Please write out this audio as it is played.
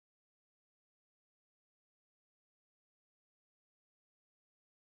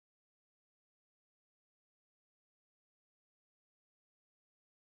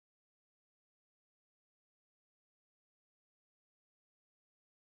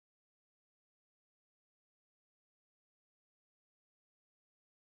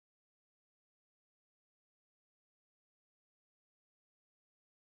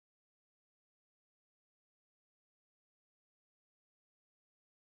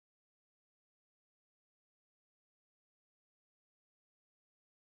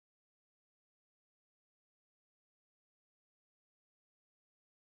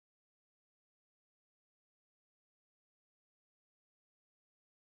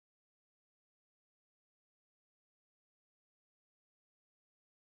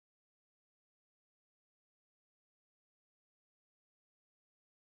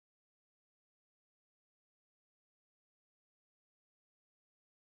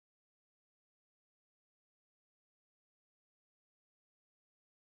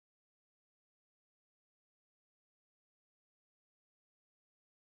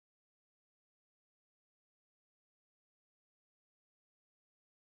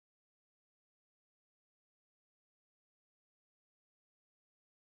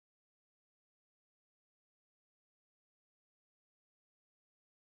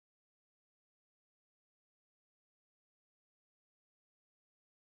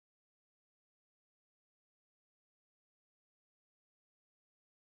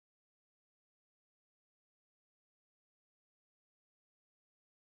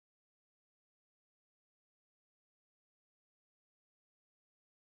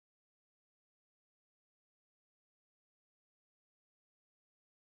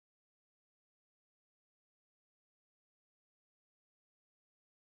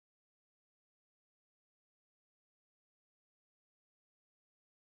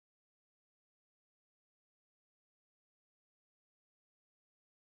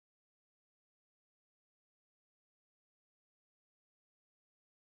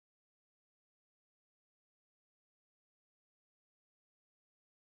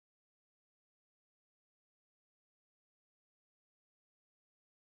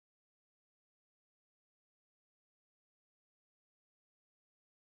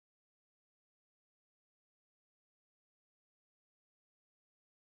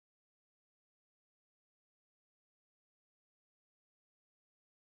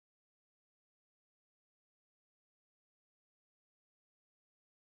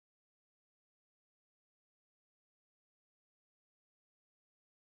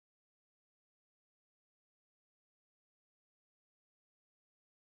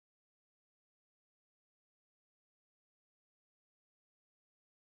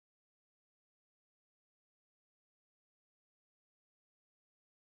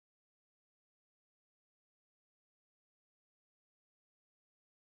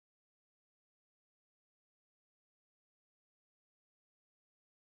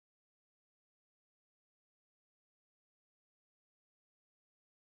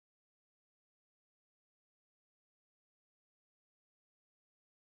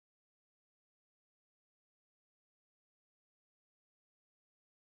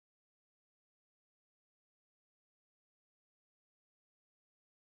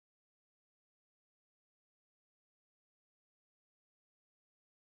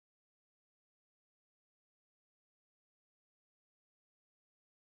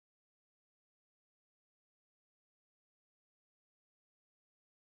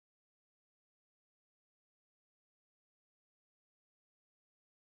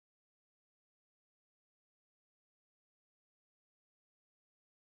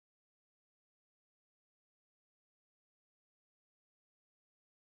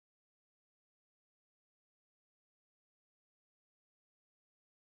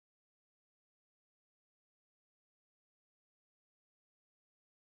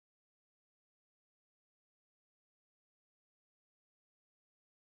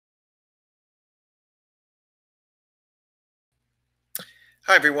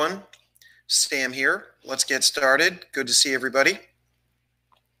Hi, everyone. Sam here. Let's get started. Good to see everybody.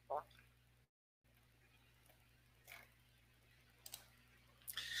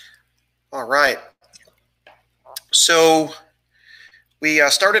 All right. So we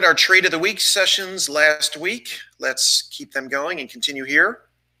started our Trade of the Week sessions last week. Let's keep them going and continue here.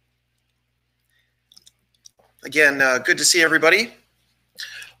 Again, good to see everybody.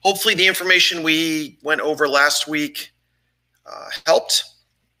 Hopefully the information we went over last week helped.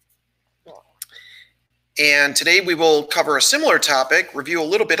 And today we will cover a similar topic, review a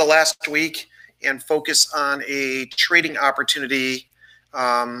little bit of last week, and focus on a trading opportunity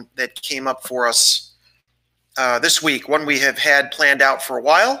that came up for us this week, one we have had planned out for a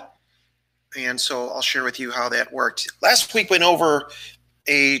while. And so I'll share with you how that worked. Last week went over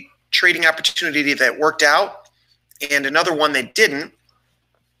a trading opportunity that worked out and another one that didn't,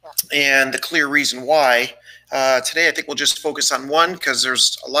 and the clear reason why. Today I think we'll just focus on one because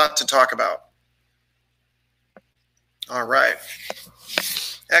there's a lot to talk about. All right.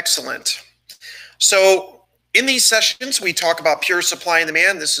 Excellent. So in these sessions, we talk about pure supply and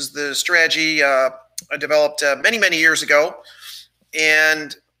demand. This is the strategy I developed many, many years ago.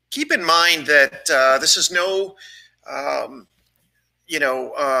 And keep in mind that this is no,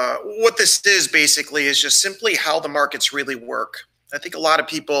 what this is basically is just simply how the markets really work. I think a lot of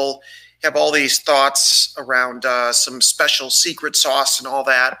people have all these thoughts around some special secret sauce and all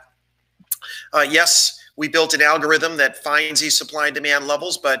that. Yes, we built an algorithm that finds these supply and demand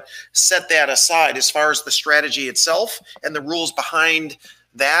levels, but set that aside as far as the strategy itself and the rules behind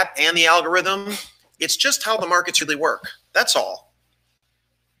that and the algorithm. It's just how the markets really work. That's all.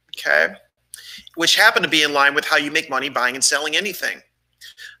 Okay. Which happen to be in line with how you make money buying and selling anything.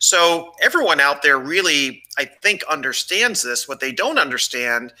 So everyone out there really, I think, understands this. What they don't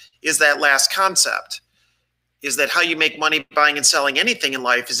understand is that last concept. Is that how you make money buying and selling anything in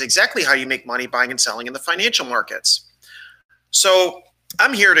life is exactly how you make money buying and selling in the financial markets. So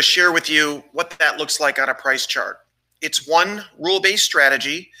I'm here to share with you what that looks like on a price chart. It's one rule-based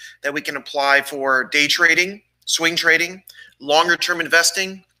strategy that we can apply for day trading, swing trading, longer-term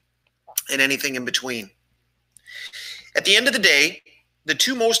investing, and anything in between. At the end of the day, the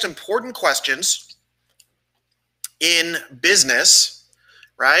two most important questions in business,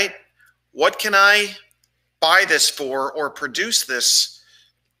 right? What can I buy this for or produce this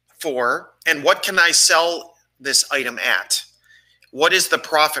for, and what can I sell this item at? What is the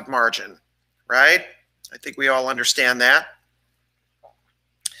profit margin, right? I think we all understand that.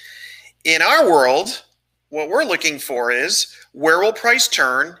 In our world, what we're looking for is where will price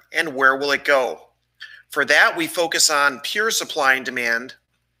turn and where will it go? For that, we focus on pure supply and demand.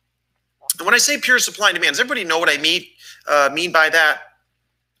 And when I say pure supply and demand, does everybody know what I mean by that?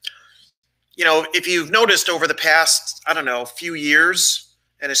 You know, if you've noticed over the past, I don't know, few years,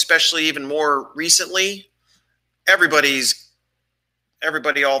 and especially even more recently, everybody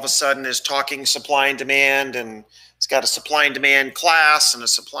all of a sudden is talking supply and demand, and it's got a supply and demand class and a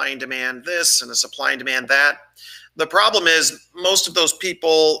supply and demand this and a supply and demand that. The problem is most of those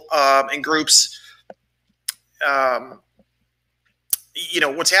people and groups,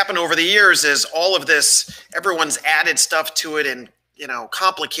 what's happened over the years is all of this, everyone's added stuff to it and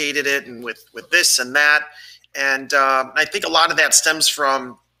complicated it and with this and that. And I think a lot of that stems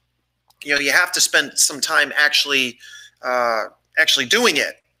from, you have to spend some time actually doing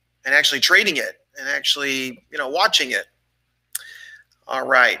it and actually trading it and actually, watching it. All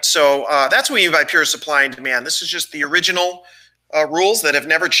right. So that's what we mean by pure supply and demand. This is just the original rules that have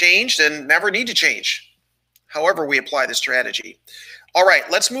never changed and never need to change. However, we apply the strategy. All right,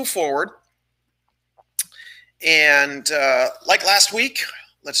 let's move forward. And like last week,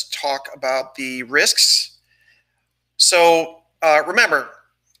 let's talk about the risks. So remember,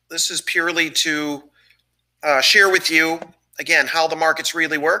 this is purely to share with you, again, how the markets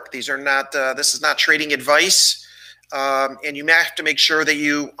really work. These are not, this is not trading advice. And you have to make sure that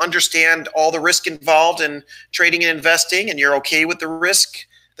you understand all the risk involved in trading and investing, and you're okay with the risk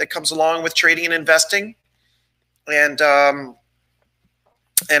that comes along with trading and investing and all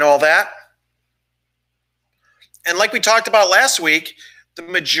that. And like we talked about last week, the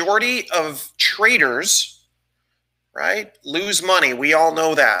majority of traders, right, lose money. We all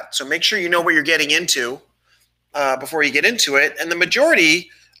know that. So make sure you know what you're getting into before you get into it. And the majority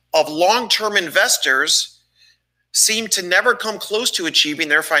of long-term investors seem to never come close to achieving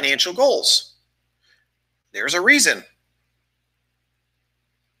their financial goals. There's a reason.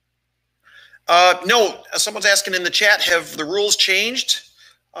 No, someone's asking in the chat, have the rules changed?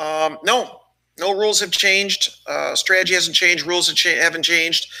 No. No rules have changed. Strategy hasn't changed. Rules haven't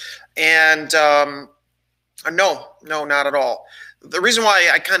changed. And no, not at all. The reason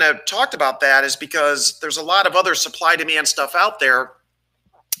why I kind of talked about that is because there's a lot of other supply demand stuff out there,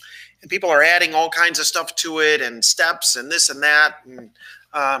 and people are adding all kinds of stuff to it and steps and this and that, and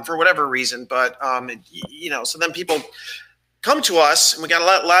for whatever reason. But so then people come to us, and we got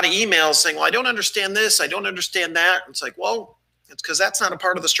a lot of emails saying, well, I don't understand this, I don't understand that. It's like, well, it's because that's not a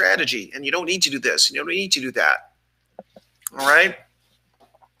part of the strategy, and you don't need to do this, and you don't need to do that. All right.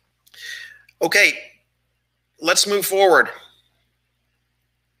 Okay, let's move forward.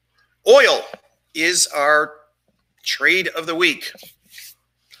 Oil is our trade of the week.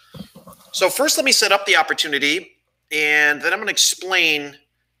 So first, let me set up the opportunity, and then I'm going to explain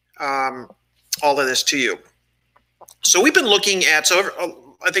all of this to you. So we've been looking at,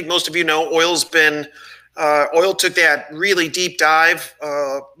 so I think most of you know, oil took that really deep dive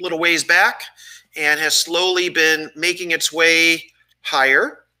a little ways back and has slowly been making its way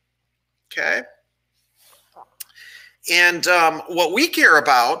higher. Okay. And what we care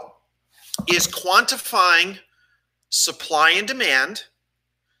about is quantifying supply and demand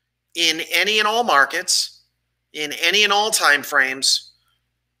in any and all markets, in any and all time frames,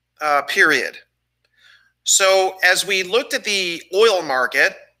 period. So as we looked at the oil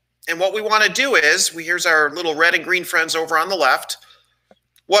market, and what we want to do is, here's our little red and green friends over on the left.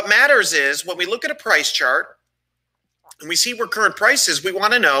 What matters is when we look at a price chart and we see where current price is, we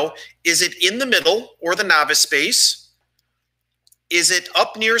want to know, is it in the middle or the novice space? Is it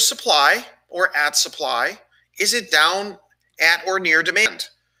up near supply or at supply? Is it down at or near demand?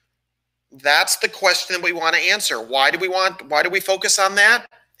 That's the question that we want to answer. Why do we focus on that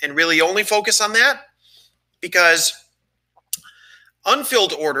and really only focus on that? Because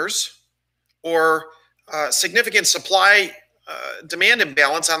unfilled orders or significant supply demand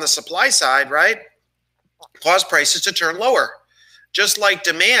imbalance on the supply side, right, cause prices to turn lower. Just like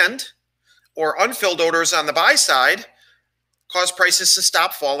demand or unfilled orders on the buy side cause prices to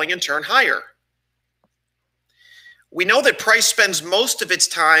stop falling and turn higher. We know that price spends most of its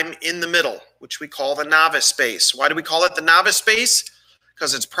time in the middle, which we call the novice space. Why do we call it the novice space?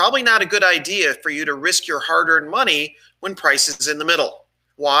 Because it's probably not a good idea for you to risk your hard-earned money when price is in the middle.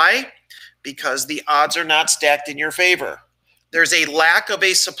 Why? Because the odds are not stacked in your favor. There's a lack of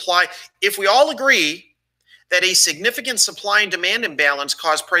a supply. If we all agree that a significant supply and demand imbalance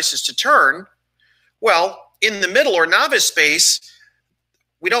caused prices to turn, well, in the middle or novice space,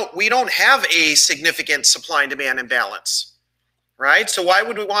 we don't have a significant supply and demand imbalance, right? So why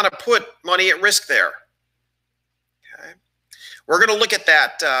would we want to put money at risk there? Okay, we're going to look at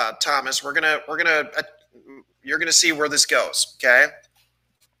that, Thomas. You're going to see where this goes. Okay,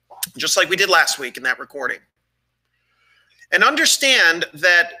 just like we did last week in that recording, and understand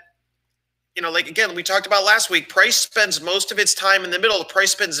that. Like again, we talked about last week, price spends most of its time in the middle. The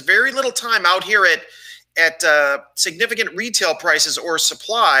price spends very little time out here at significant retail prices or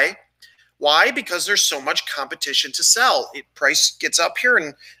supply. Why? Because there's so much competition to sell. Price gets up here,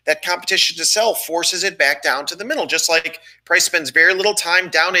 and that competition to sell forces it back down to the middle. Just like price spends very little time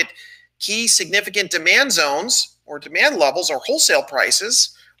down at key significant demand zones or demand levels or wholesale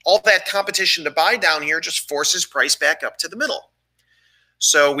prices, all that competition to buy down here just forces price back up to the middle.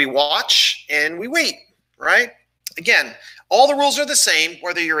 So we watch and we wait, right? Again, all the rules are the same,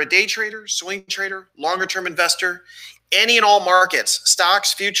 whether you're a day trader, swing trader, longer term investor, any and all markets,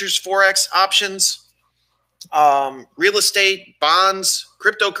 stocks, futures, Forex, options, real estate, bonds,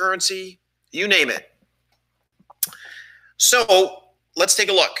 cryptocurrency, you name it. So let's take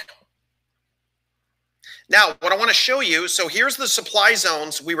a look. Now, what I want to show you, so here's the supply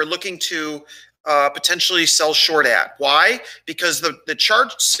zones we were looking to potentially sell short at. Why? Because the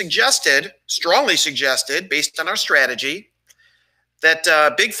chart strongly suggested, based on our strategy,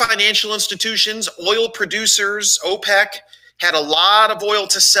 that big financial institutions, oil producers, OPEC, had a lot of oil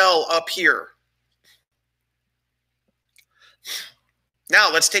to sell up here. Now,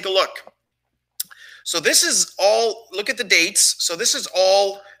 let's take a look. So this is all, look at the dates. So this is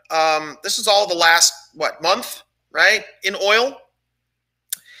all the last, month, right, in oil.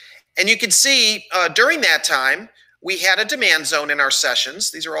 And you can see during that time, we had a demand zone in our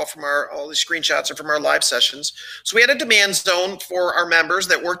sessions. These are all from all these screenshots are from our live sessions. So we had a demand zone for our members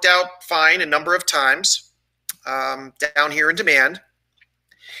that worked out fine a number of times down here in demand.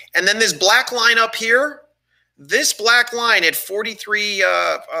 And then this black line up here, this black line at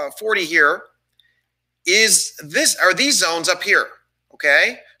 43.40 here are these zones up here.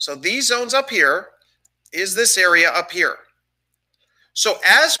 Okay, so these zones up here is this area up here. So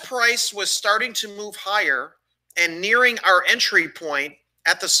as price was starting to move higher and nearing our entry point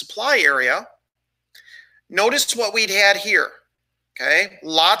at the supply area, notice what we'd had here. Okay,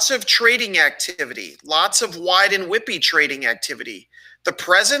 lots of trading activity, lots of wide and whippy trading activity. The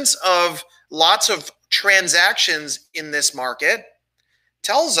presence of lots of transactions in this market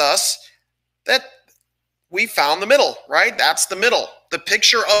tells us that we found the middle, right? That's the middle. The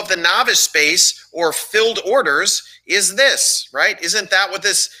picture of the novice space or filled orders is this, right? Isn't that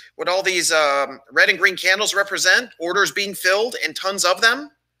what all these red and green candles represent? Orders being filled and tons of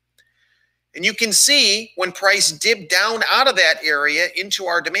them. And you can see when price dipped down out of that area into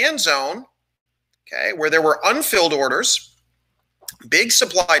our demand zone, okay, where there were unfilled orders, big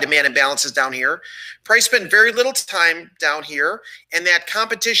supply demand imbalances down here, price spent very little time down here, and that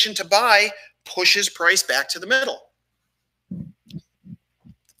competition to buy pushes price back to the middle.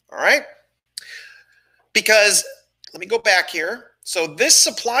 All right? Because, let me go back here. So this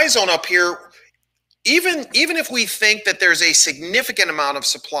supply zone up here, even if we think that there's a significant amount of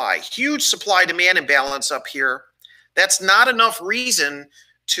supply, huge supply demand imbalance up here, that's not enough reason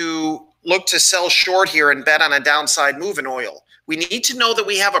to look to sell short here and bet on a downside move in oil. We need to know that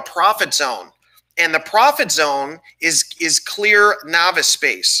we have a profit zone, and the profit zone is clear novice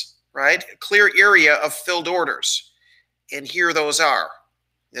space, right? A clear area of filled orders. And here those are.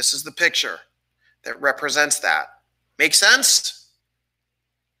 This is the picture that represents that. Make sense?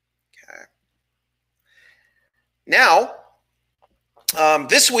 Now,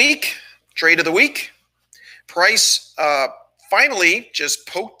 this week, trade of the week, price finally just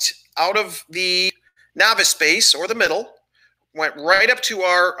poked out of the novice space or the middle, went right up to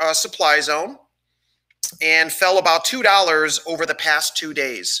our supply zone, and fell about $2 over the past 2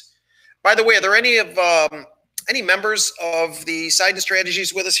 days. By the way, are there any members of the Сейден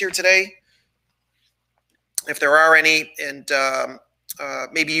Strategies with us here today? If there are any, and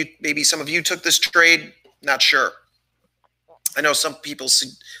maybe some of you took this trade. Not sure. I know some people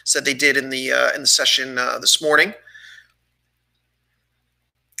said they did in the session this morning.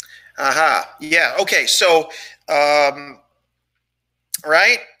 Yeah. Okay. So, right.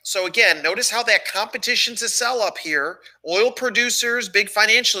 So again, notice how that competition to sell up here. Oil producers, big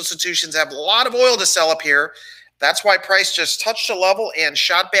financial institutions have a lot of oil to sell up here. That's why price just touched a level and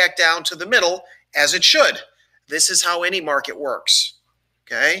shot back down to the middle, as it should. This is how any market works.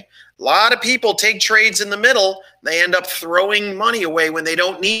 Okay. A lot of people take trades in the middle. They end up throwing money away when they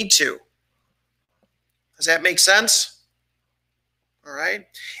don't need to. Does that make sense? All right.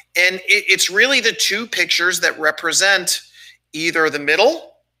 And it's really the two pictures that represent either the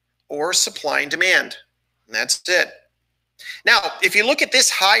middle or supply and demand. And that's it. Now, if you look at this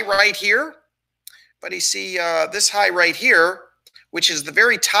high right here, but you see this high right here, which is the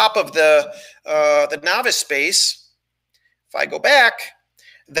very top of the novice space. If I go back,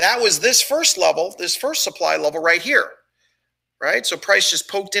 that was this first level, this first supply level right here, right? So price just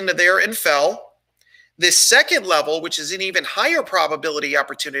poked into there and fell. This second level, which is an even higher probability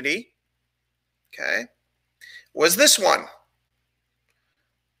opportunity, okay, was this one.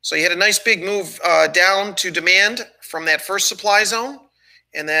 So you had a nice big move down to demand from that first supply zone.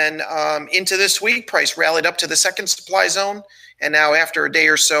 And then into this week, price rallied up to the second supply zone. And now after a day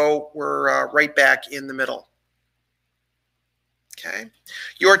or so, we're right back in the middle. Okay.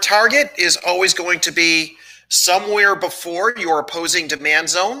 Your target is always going to be somewhere before your opposing demand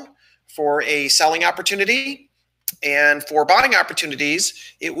zone for a selling opportunity. And for buying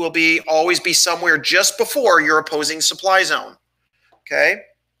opportunities, it will always be somewhere just before your opposing supply zone. Okay.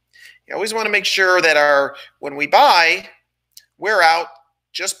 You always want to make sure that when we buy, we're out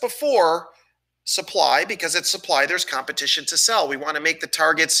just before supply, because it's supply, there's competition to sell. We want to make the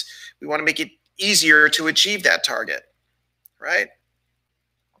targets, we want to make it easier to achieve that target. Right?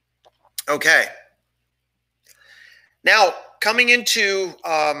 Okay. Now, coming into,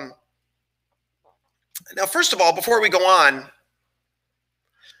 now, first of all, before we go on,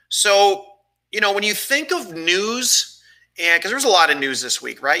 so, when you think of news, and because there's a lot of news this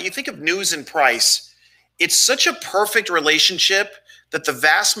week, right? You think of news and price, it's such a perfect relationship that the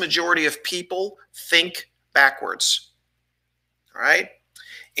vast majority of people think backwards. All right?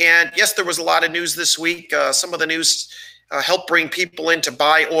 And yes, there was a lot of news this week. Some of the news helped bring people in to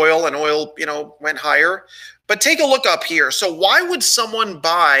buy oil, and oil, went higher. But take a look up here. So why would someone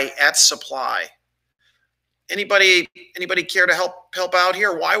buy at supply? Anybody care to help out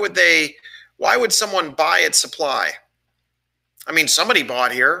here? Why would someone buy at supply? I mean, somebody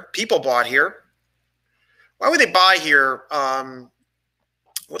bought here. People bought here. Why would they buy here?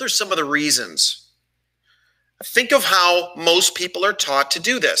 What are some of the reasons? Think of how most people are taught to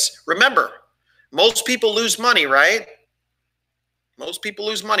do this. Remember, most people lose money, right? Most people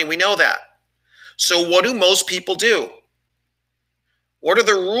lose money. We know that. So what do most people do? What are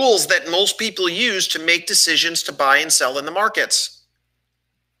the rules that most people use to make decisions to buy and sell in the markets?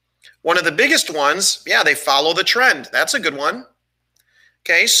 One of the biggest ones, yeah, they follow the trend. That's a good one.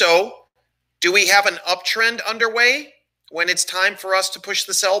 Okay, so do we have an uptrend underway when it's time for us to push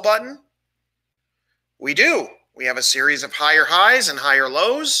the sell button? We do. We have a series of higher highs and higher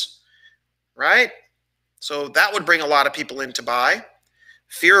lows, right? So that would bring a lot of people in to buy.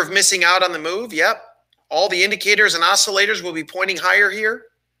 Fear of missing out on the move, yep. All the indicators and oscillators will be pointing higher here.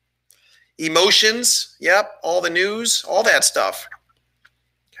 Emotions, yep. All the news, all that stuff.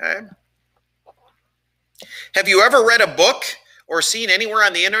 Okay. Have you ever read a book or seen anywhere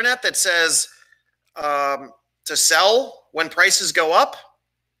on the internet that says to sell when prices go up?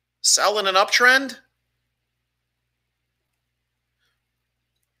 Sell in an uptrend?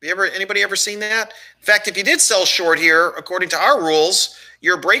 Anybody ever seen that? In fact, if you did sell short here, according to our rules,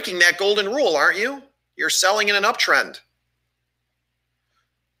 you're breaking that golden rule, aren't you? You're selling in an uptrend.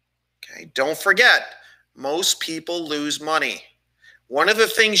 Okay, don't forget, most people lose money. One of the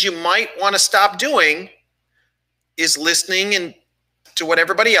things you might want to stop doing is listening to what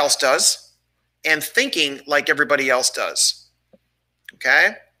everybody else does and thinking like everybody else does.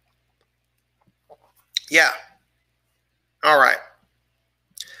 Okay? Yeah. All right.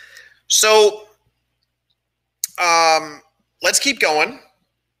 So let's keep going.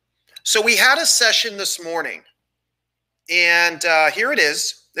 So we had a session this morning, and here it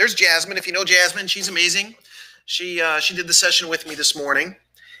is. There's Jasmine. If you know Jasmine, she's amazing. She did the session with me this morning.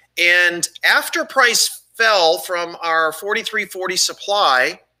 And after price fell from our 43.40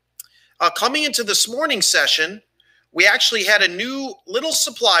 supply, coming into this morning session, we actually had a new little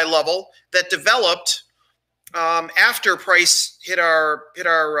supply level that developed after price hit our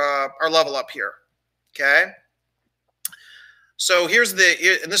level up here. Okay. So and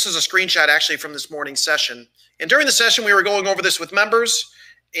this is a screenshot actually from this morning's session. And during the session, we were going over this with members,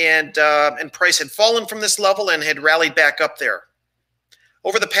 and price had fallen from this level and had rallied back up there.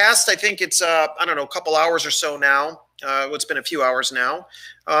 Over the past, I think it's, I don't know, a couple hours or so now. It's been a few hours now.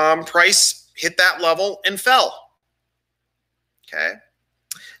 Price hit that level and fell. Okay.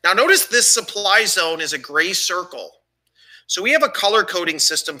 Now notice this supply zone is a gray circle. So we have a color coding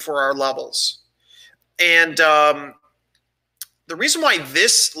system for our levels. And the reason why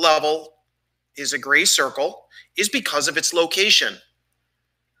this level is a gray circle is because of its location,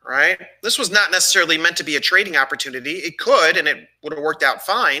 right? This was not necessarily meant to be a trading opportunity. It could, and it would have worked out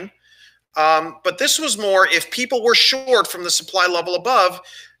fine. But this was more if people were short from the supply level above,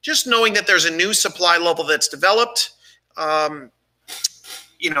 just knowing that there's a new supply level that's developed,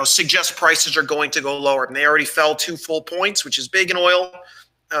 suggests prices are going to go lower. And they already fell 2 full points, which is big in oil.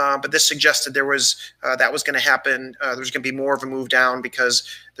 But this suggested that was going to happen. There's going to be more of a move down because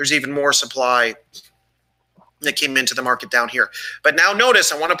there's even more supply that came into the market down here. But now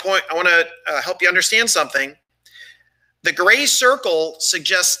notice, I want to help you understand something. The gray circle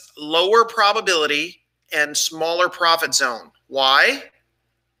suggests lower probability and smaller profit zone. Why?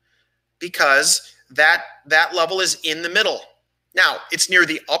 Because that level is in the middle. Now, it's near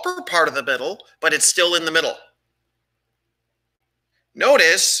the upper part of the middle, but it's still in the middle.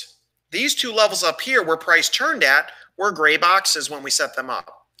 Notice these two levels up here where price turned at were gray boxes when we set them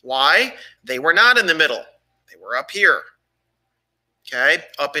up. Why? They were not in the middle. They were up here. Okay,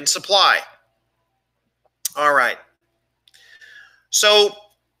 up in supply. All right. So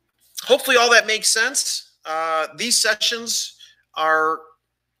hopefully all that makes sense. These sessions are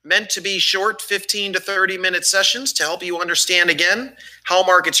meant to be short 15 to 30-minute sessions to help you understand, again, how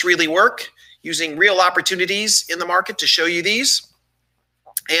markets really work, using real opportunities in the market to show you these.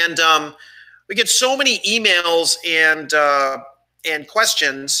 And we get so many emails and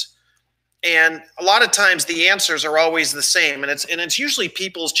questions, and a lot of times the answers are always the same, and it's usually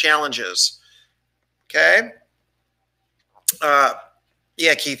people's challenges. Okay.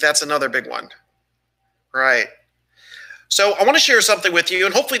 Yeah, Keith, that's another big one. Right. So I want to share something with you,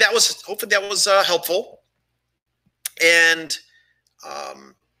 and hopefully that was helpful. And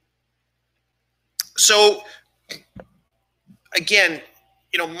so again,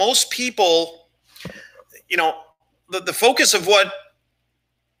 most people, the focus of what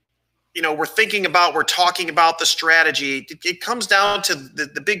we're thinking about, we're talking about the strategy, it comes down to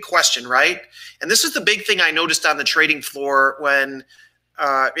the big question, right? And this is the big thing I noticed on the trading floor when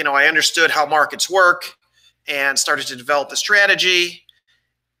I understood how markets work and started to develop the strategy.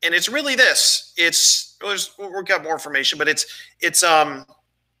 And it's really this. We'll get more information, but it's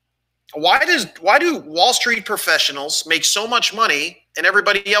why do Wall Street professionals make so much money and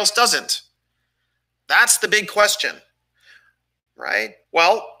everybody else doesn't? That's the big question, right?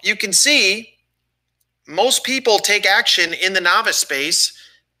 Well, you can see most people take action in the novice space.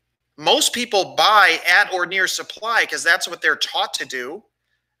 Most people buy at or near supply because that's what they're taught to do.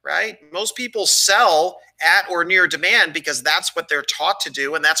 right? Most people sell at or near demand because that's what they're taught to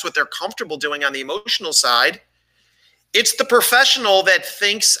do, and that's what they're comfortable doing on the emotional side. It's the professional that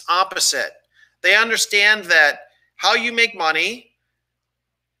thinks opposite. They understand that how you make money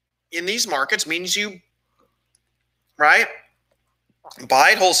in these markets means you, right,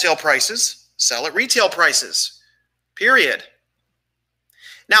 buy at wholesale prices, sell at retail prices, period.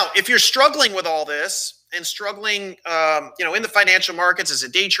 Now, if you're struggling with all this and struggling, in the financial markets as a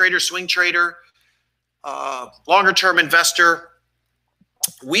day trader, swing trader, longer-term investor,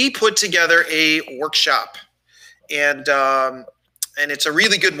 we put together a workshop, and it's a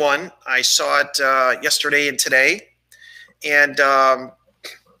really good one. I saw it yesterday and today, and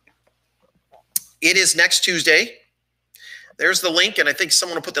it is next Tuesday. There's the link, and I think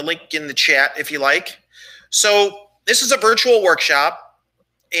someone will put the link in the chat if you like. So this is a virtual workshop.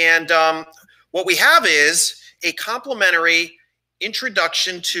 And what we have is a complimentary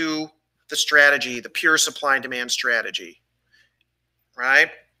introduction to the strategy, the pure supply and demand strategy, right?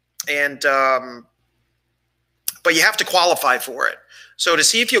 And but you have to qualify for it. So to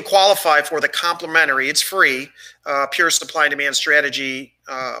see if you qualify for the complimentary, it's free, pure supply and demand strategy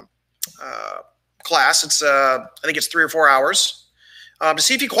class. It's I think it's 3 or 4 hours. To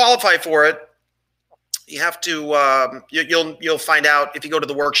see if you qualify for it, you have to, you'll find out if you go to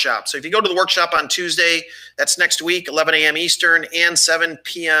the workshop. So if you go to the workshop on Tuesday, that's next week, 11 a.m. Eastern and 7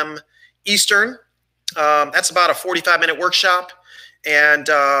 p.m. Eastern. That's about a 45-minute workshop. And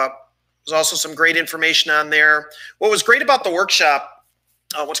there's also some great information on there. What was great about the workshop,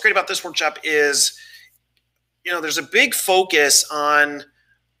 what's great about this workshop is, there's a big focus on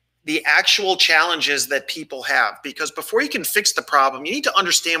the actual challenges that people have. Because before you can fix the problem, you need to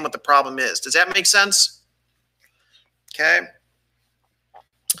understand what the problem is. Does that make sense? Okay.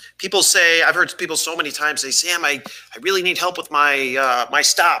 People say, I've heard people so many times say, Sam, I really need help with my my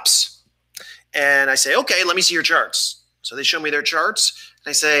stops. And I say, okay, let me see your charts. So they show me their charts.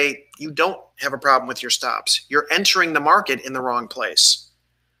 And I say, you don't have a problem with your stops. You're entering the market in the wrong place,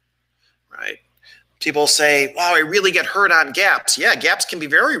 right? People say, wow, I really get hurt on gaps. Yeah, gaps can be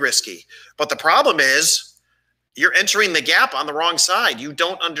very risky. But the problem is you're entering the gap on the wrong side. You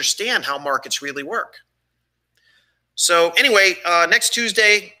don't understand how markets really work. So anyway, next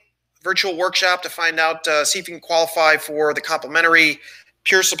Tuesday, virtual workshop to find out, see if you can qualify for the complimentary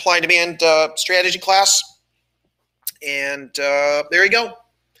pure supply and demand strategy class. And there you go.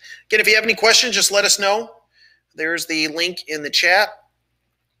 Again, if you have any questions, just let us know. There's the link in the chat.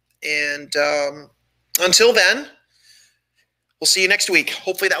 And until then, we'll see you next week.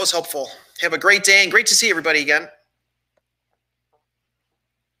 Hopefully that was helpful. Have a great day and great to see everybody again.